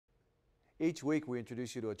Each week we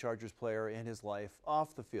introduce you to a Chargers player in his life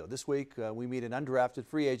off the field. This week we meet an undrafted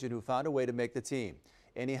free agent who found a way to make the team.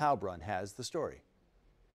 Annie Heilbrunn has the story.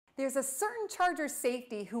 There's a certain Chargers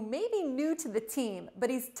safety who may be new to the team, but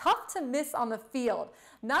he's tough to miss on the field.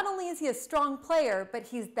 Not only is he a strong player, but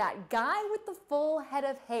he's that guy with the full head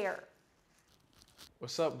of hair.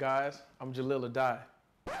 What's up, guys? I'm Jahleel Addae.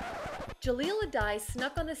 Jahleel Addae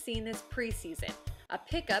snuck on the scene this preseason, a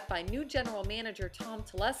pickup by new general manager Tom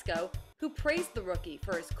Telesco, who praised the rookie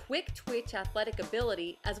for his quick twitch athletic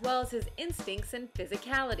ability as well as his instincts and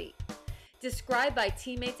physicality. Described by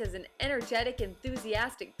teammates as an energetic,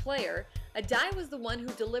 enthusiastic player, Addae was the one who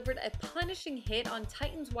delivered a punishing hit on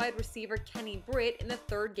Titans wide receiver Kenny Britt in the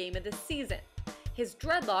third game of the season, his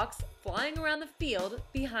dreadlocks flying around the field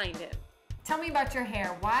behind him. Tell me about your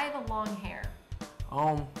hair. Why the long hair?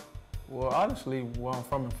 Well, honestly, where I'm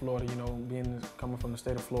from in Florida, coming from the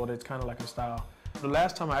state of Florida, it's kind of like a style. The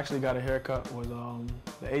last time I actually got a haircut was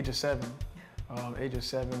the age of 7.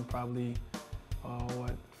 Probably,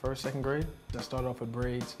 first, second grade. I started off with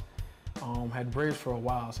braids. Had braids for a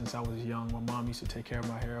while since I was young. My mom used to take care of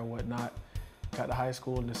my hair and whatnot. Got to high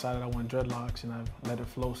school and decided I wanted dreadlocks, and I've let it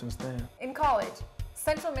flow since then. In college,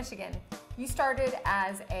 Central Michigan, you started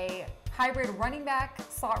as a hybrid running back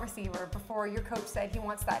slot receiver before your coach said he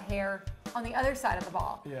wants that hair on the other side of the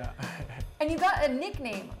ball. Yeah. And you got a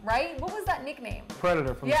nickname, right? What was that nickname?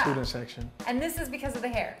 Predator from the student section. And this is because of the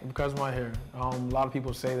hair? Because of my hair. A lot of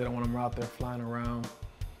people say that when I'm out there flying around,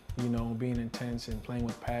 being intense and playing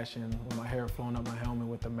with passion, with my hair flowing up my helmet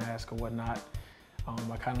with the mask or whatnot,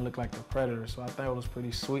 I kind of look like the Predator, so I thought it was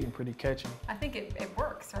pretty sweet and pretty catchy. I think it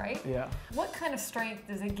works, right? Yeah. What kind of strength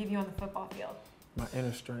does it give you on the football field? My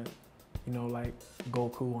inner strength, like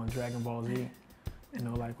Goku on Dragon Ball Z,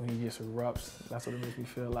 like when he just erupts, that's what it makes me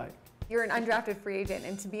feel like. You're an undrafted free agent,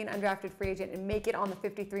 and to be an undrafted free agent and make it on the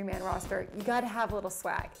 53-man roster, you got to have a little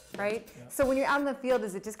swag, right? Yeah. So when you're out in the field,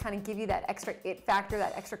 does it just kind of give you that extra it factor,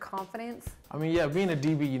 that extra confidence? I mean, yeah, being a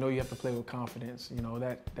DB, you have to play with confidence.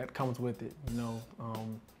 That comes with it.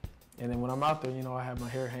 And then when I'm out there, I have my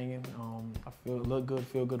hair hanging. I look good,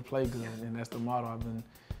 feel good, play good, and that's the motto I've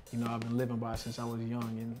been living by since I was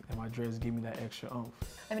young, and my dreads give me that extra oomph.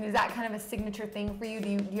 I mean, is that kind of a signature thing for you? Do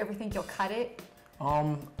you ever think you'll cut it?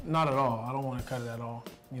 Not at all. I don't want to cut it at all.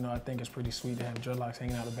 I think it's pretty sweet to have dreadlocks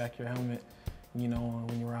hanging out the back of your helmet.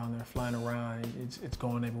 When you're around there flying around, it's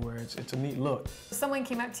going everywhere. It's a neat look. Someone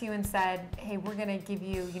came up to you and said, "Hey, we're gonna give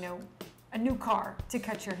you, a new car to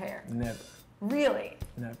cut your hair." Never. Really?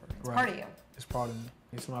 Never. It's part of you. It's part of me.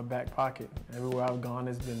 It's in my back pocket. Everywhere I've gone,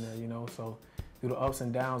 it's been there. So through the ups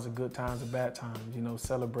and downs, the good times, the bad times,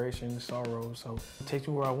 celebrations, sorrows. So it takes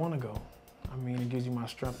me where I want to go. I mean, it gives you my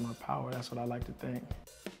strength, my power. That's what I like to think.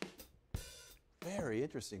 Very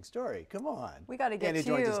interesting story. Come on. We got to get Annie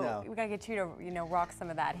joins us now. We got to get you to, rock some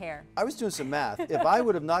of that hair. I was doing some math. If I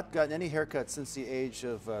would have not gotten any haircut since the age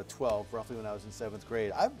of 12, roughly when I was in 7th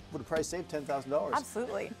grade, I would have probably saved $10,000.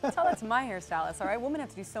 Absolutely. Tell that to my hairstylist, all right? Women have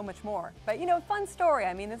to do so much more. But, fun story.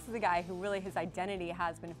 I mean, this is a guy who really, his identity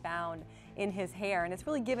has been found in his hair, and it's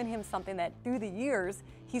really given him something that through the years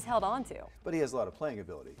he's held on to. But he has a lot of playing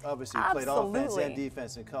ability. Obviously, he played offense and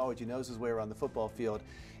defense in college. He knows his way around the football field.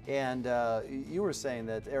 And you were saying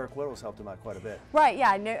that Eric Weddle's helped him out quite a bit. Right,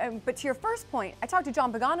 yeah. No, but to your first point, I talked to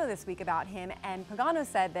John Pagano this week about him, and Pagano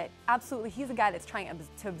said that absolutely he's a guy that's trying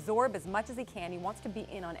to absorb as much as he can. He wants to be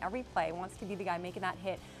in on every play, wants to be the guy making that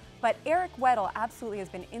hit. But Eric Weddle absolutely has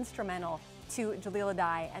been instrumental to Jahleel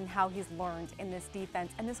Addae and how he's learned in this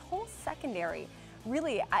defense and this whole secondary.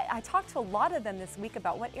 Really, I talked to a lot of them this week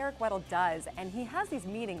about what Eric Weddle does, and he has these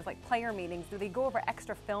meetings, like player meetings, where they go over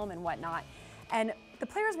extra film and whatnot. And the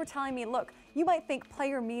players were telling me, look, you might think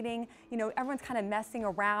player meeting, everyone's kind of messing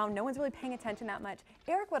around, no one's really paying attention that much.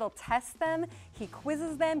 Eric Weddle tests them, he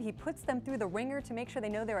quizzes them, he puts them through the ringer to make sure they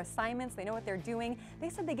know their assignments, they know what they're doing. They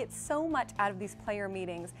said they get so much out of these player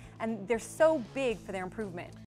meetings, and they're so big for their improvement.